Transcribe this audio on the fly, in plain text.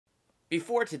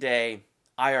Before today,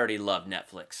 I already loved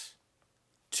Netflix.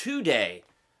 Today,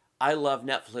 I love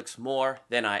Netflix more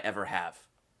than I ever have.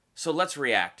 So let's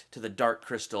react to the Dark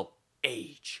Crystal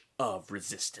Age of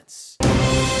Resistance.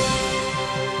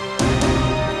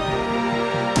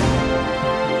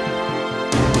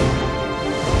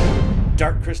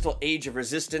 Dark Crystal Age of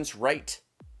Resistance right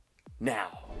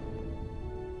now.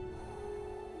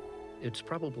 It's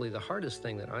probably the hardest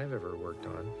thing that I've ever worked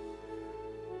on.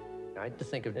 I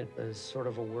think of it as sort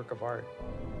of a work of art.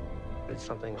 It's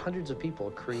something hundreds of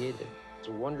people created. It's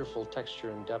a wonderful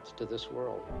texture and depth to this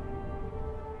world.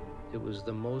 It was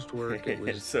the most work, it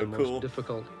was so the cool. most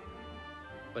difficult,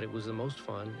 but it was the most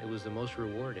fun, it was the most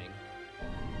rewarding.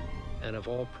 And of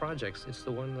all projects, it's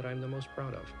the one that I'm the most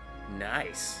proud of.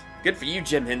 Nice. Good for you,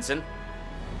 Jim Henson.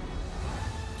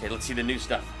 Okay, let's see the new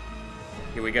stuff.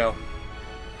 Here we go.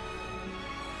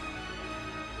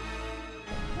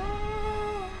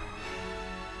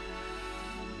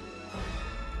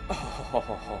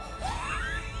 Oh.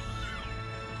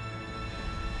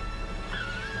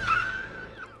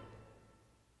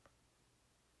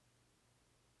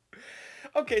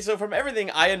 Okay, so from everything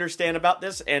I understand about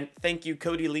this, and thank you,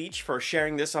 Cody Leach, for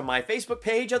sharing this on my Facebook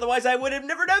page, otherwise I would have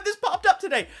never known this popped up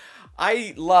today.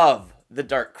 I love the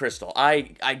Dark Crystal. I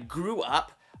grew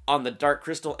up on the Dark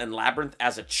Crystal and Labyrinth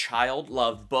as a child,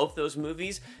 loved both those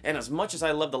movies, and as much as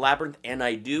I love the Labyrinth, and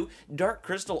I do, Dark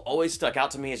Crystal always stuck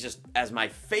out to me as my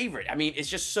favorite. I mean, it's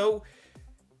just so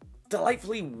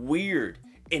delightfully weird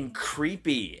and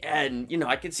creepy, and, you know,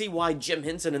 I can see why Jim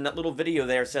Henson in that little video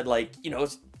there said, like, you know,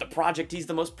 it's the project he's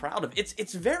the most proud of.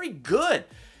 It's very good.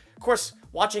 Of course,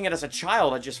 watching it as a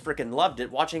child, I just freaking loved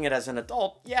it. Watching it as an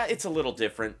adult, yeah, it's a little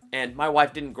different, and my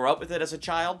wife didn't grow up with it as a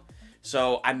child,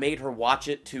 so I made her watch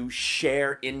it to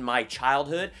share in my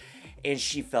childhood, and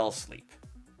she fell asleep.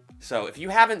 So if you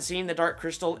haven't seen the Dark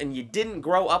Crystal and you didn't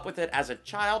grow up with it as a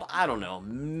child, I don't know,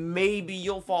 maybe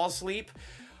you'll fall asleep.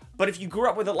 But if you grew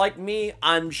up with it like me,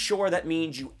 I'm sure that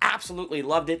means you absolutely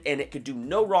loved it and it could do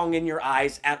no wrong in your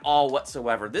eyes at all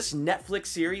whatsoever. This Netflix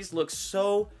series looks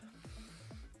so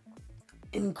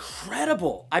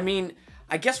incredible. I mean,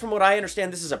 I guess from what I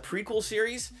understand, this is a prequel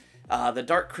series, the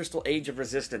Dark Crystal Age of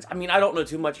Resistance. I mean, I don't know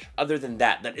too much other than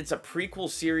that it's a prequel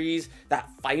series. That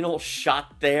final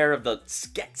shot there of the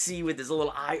Skeksis with his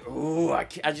little eye. Ooh, I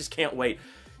just can't wait.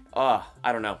 I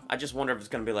don't know. I just wonder if it's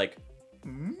going to be like,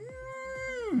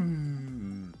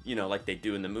 you know, like they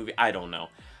do in the movie. I don't know.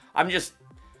 I'm just,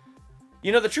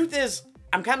 you know, the truth is,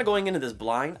 I'm kind of going into this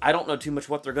blind. I don't know too much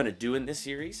what they're going to do in this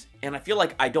series, and I feel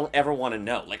like I don't ever want to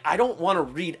know. Like, I don't want to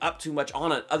read up too much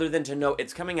on it other than to know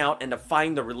it's coming out and to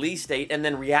find the release date and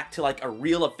then react to, like, a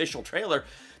real official trailer,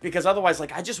 because otherwise,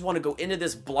 like, I just want to go into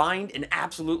this blind and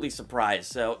absolutely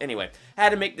surprised. So, anyway, I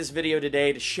had to make this video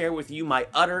today to share with you my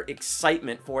utter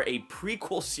excitement for a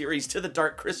prequel series to the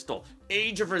Dark Crystal,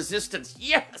 Age of Resistance.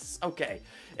 Yes! Okay.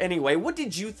 Anyway, what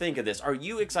did you think of this? Are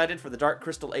you excited for the Dark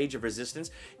Crystal Age of Resistance?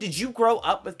 Did you grow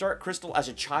up with Dark Crystal as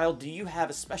a child? Do you have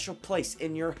a special place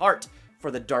in your heart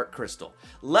for the Dark Crystal?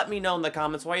 Let me know in the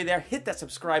comments. While you're there, hit that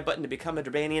subscribe button to become a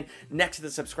Durbanian. Next to the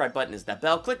subscribe button is that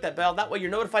bell. Click that bell. That way you're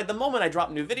notified the moment I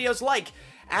drop new videos. Like,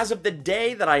 as of the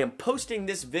day that I am posting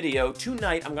this video,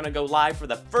 tonight I'm going to go live for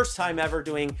the first time ever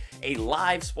doing a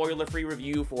live spoiler-free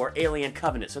review for Alien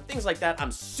Covenant. So things like that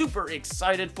I'm super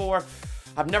excited for.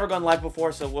 I've never gone live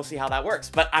before, so we'll see how that works.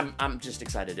 But I'm just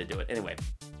excited to do it. Anyway,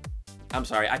 I'm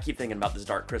sorry. I keep thinking about this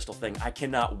Dark Crystal thing. I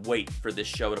cannot wait for this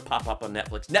show to pop up on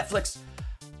Netflix. Netflix,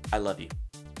 I love you.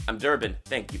 I'm Durbin.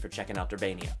 Thank you for checking out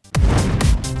Durbania.